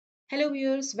Hello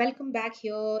viewers, welcome back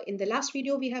here. In the last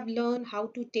video, we have learned how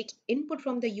to take input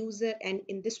from the user, and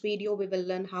in this video, we will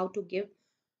learn how to give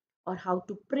or how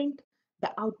to print the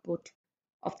output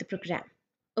of the program.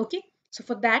 Okay, so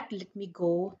for that, let me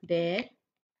go there.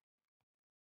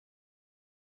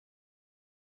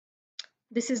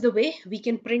 This is the way we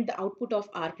can print the output of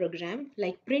our program,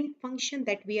 like print function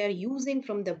that we are using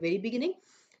from the very beginning.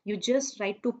 You just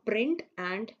write to print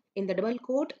and in the double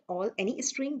quote all any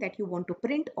string that you want to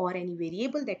print or any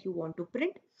variable that you want to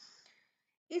print.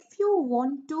 If you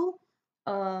want to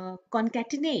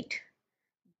concatenate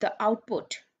the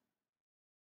output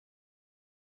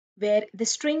where the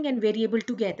string and variable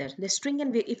together,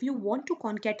 if you want to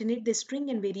concatenate the string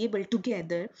and variable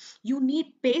together, you need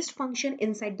paste function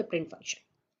inside the print function.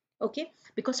 Okay,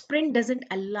 because print doesn't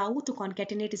allow to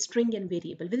concatenate a string and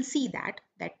variable. We'll see that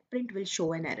print will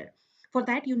show an error. For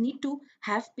that, you need to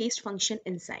have paste function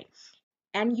inside,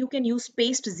 and you can use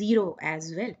paste 0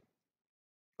 as well.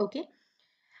 Okay,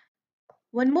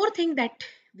 one more thing that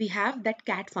we have, that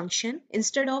cat function.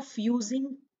 Instead of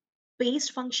using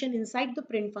paste function inside the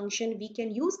print function, we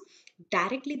can use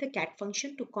directly the cat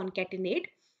function to concatenate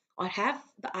or have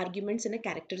the arguments in a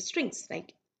character strings,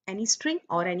 like any string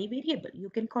or any variable. You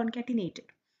can concatenate it.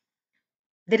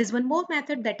 There is one more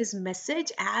method, that is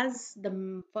message. As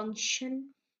the function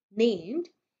named,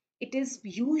 it is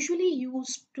usually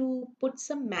used to put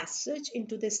some message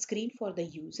into the screen for the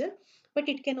user, but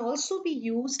it can also be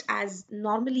used as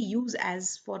normally used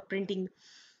as for printing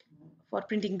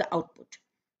the output.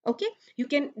 Okay, you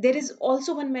can, there is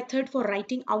also one method for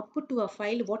writing output to a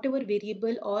file. Whatever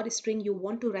variable or string you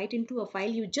want to write into a file,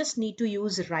 you just need to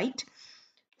use write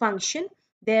function.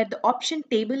 There the option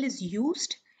table is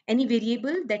used. Any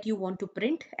variable that you want to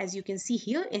print, as you can see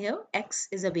here x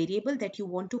is a variable that you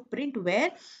want to print,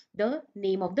 where the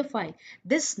name of the file,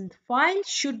 this file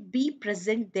should be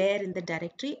present there in the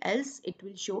directory, else it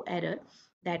will show error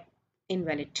that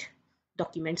invalid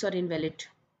documents or invalid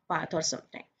path or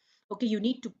something. Okay, you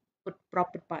need to put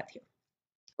proper path here.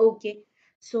 Okay,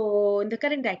 so in the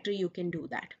current directory you can do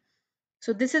that.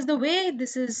 So this is the way,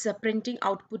 this is printing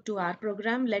output to our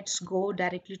program. Let's go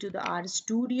directly to the R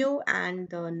Studio and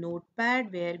the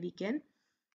notepad where we can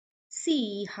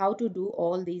see how to do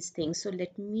all these things. So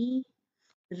let me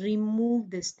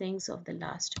remove these things of the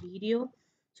last video.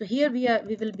 So here we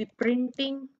will be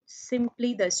printing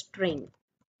simply the string.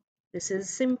 This is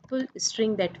simple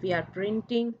string that we are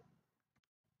printing.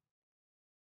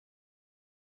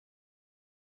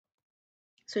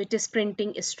 So it is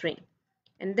printing a string,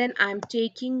 and then I'm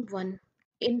taking one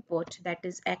input, that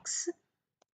is x,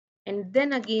 and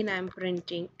then again I'm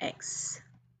printing x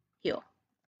here.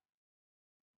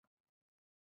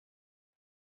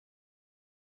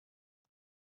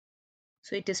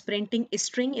 So it is printing a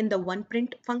string in the one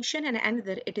print function, and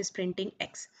another it is printing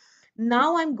x.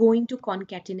 Now I'm going to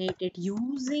concatenate it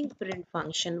using print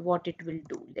function. What it will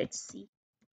do, let's see.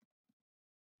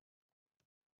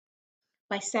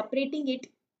 By separating it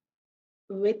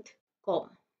with comma.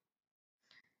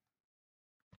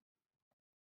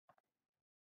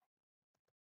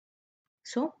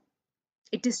 So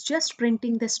it is just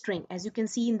printing the string, as you can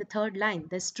see in the third line,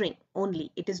 the string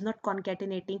only. It is not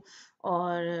concatenating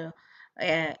or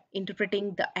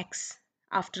interpreting the x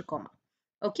after comma.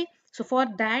 Okay, so for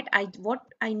that, what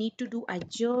I need to do, I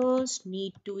just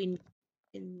need to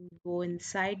go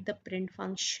inside the print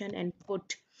function and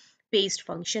put paste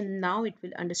function. Now it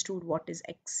will understood what is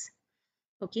x.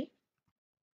 Okay,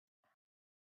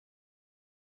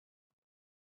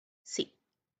 see,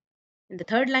 in the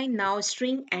third line now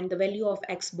string and the value of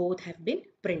x both have been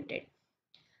printed.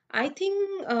 I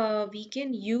think we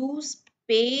can use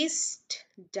paste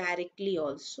directly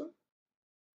also.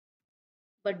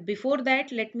 But before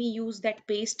that, let me use that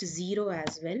paste 0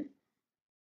 as well.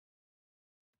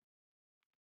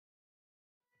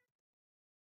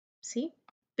 See,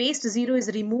 paste 0 is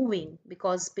removing,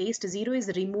 because paste 0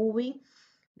 is removing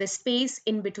the space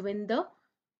in between the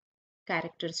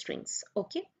character strings.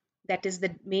 Okay, that is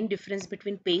the main difference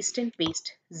between paste and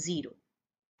paste 0.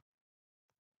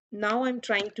 Now I'm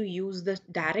trying to use the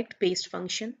direct paste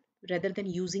function rather than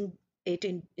using it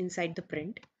inside the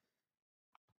print.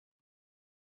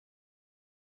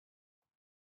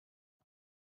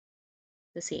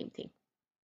 The same thing.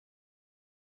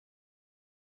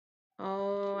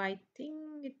 Oh, I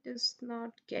think it is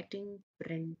not getting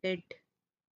printed.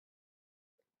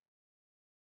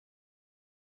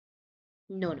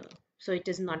 No, no. So it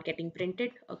is not getting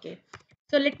printed. Okay.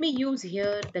 So let me use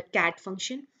here the cat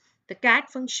function. The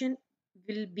cat function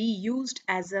will be used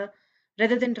as a,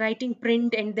 rather than writing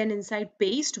print and then inside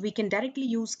paste, we can directly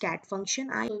use cat function.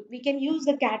 So we can use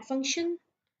the cat function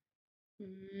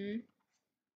Mm,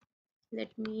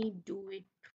 let me do it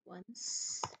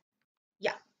once.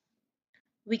 Yeah,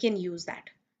 we can use that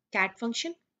cat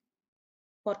function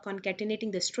for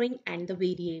concatenating the string and the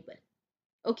variable.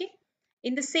 Okay.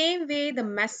 In the same way, the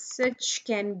message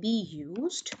can be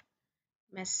used.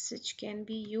 Message can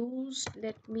be used.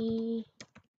 Let me.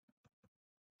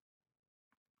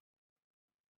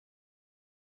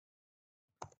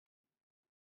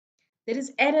 There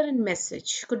is error in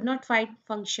message. Could not find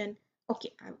function.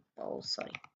 Okay. Oh,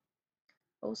 sorry.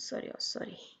 Oh, sorry. Oh,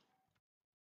 sorry.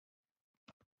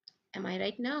 Am I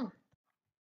right now?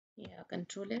 Yeah,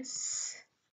 control S.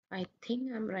 I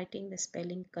think I'm writing the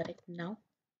spelling correct now.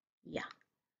 Yeah,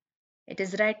 it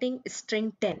is writing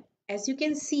string 10. As you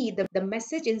can see, the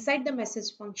message inside the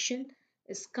message function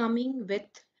is coming with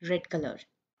red color.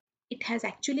 It has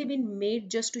actually been made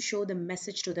just to show the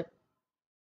message to the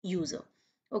user.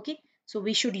 Okay, so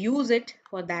we should use it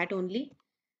for that only,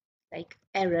 like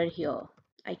error here.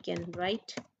 I can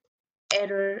write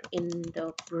error in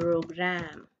the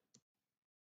program.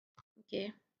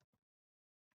 Okay.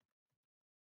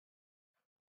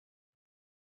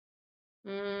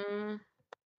 Mm,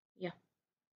 yeah.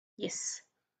 Yes.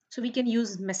 So we can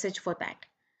use message for that.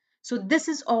 So this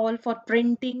is all for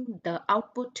printing the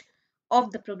output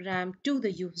of the program to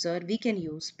the user. We can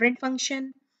use print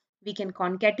function. We can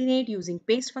concatenate using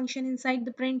paste function inside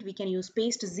the print. We can use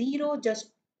paste 0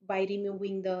 just by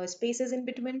removing the spaces in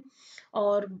between,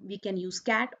 or we can use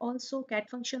cat also, cat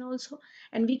function also,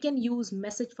 and we can use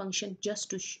message function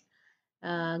just to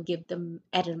give them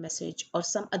error message or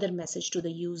some other message to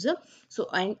the user, so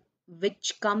and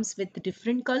which comes with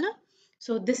different color.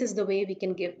 So this is the way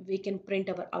we can print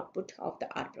our output of the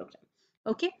R program.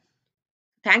 Okay,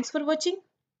 thanks for watching.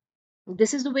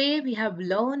 This is the way we have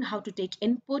learned how to take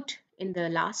input in the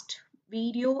last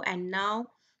video, and now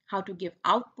how to give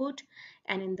output,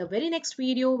 and in the very next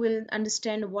video we'll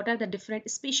understand what are the different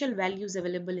special values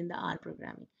available in the R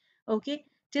programming. Okay,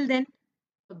 till then,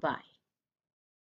 bye bye.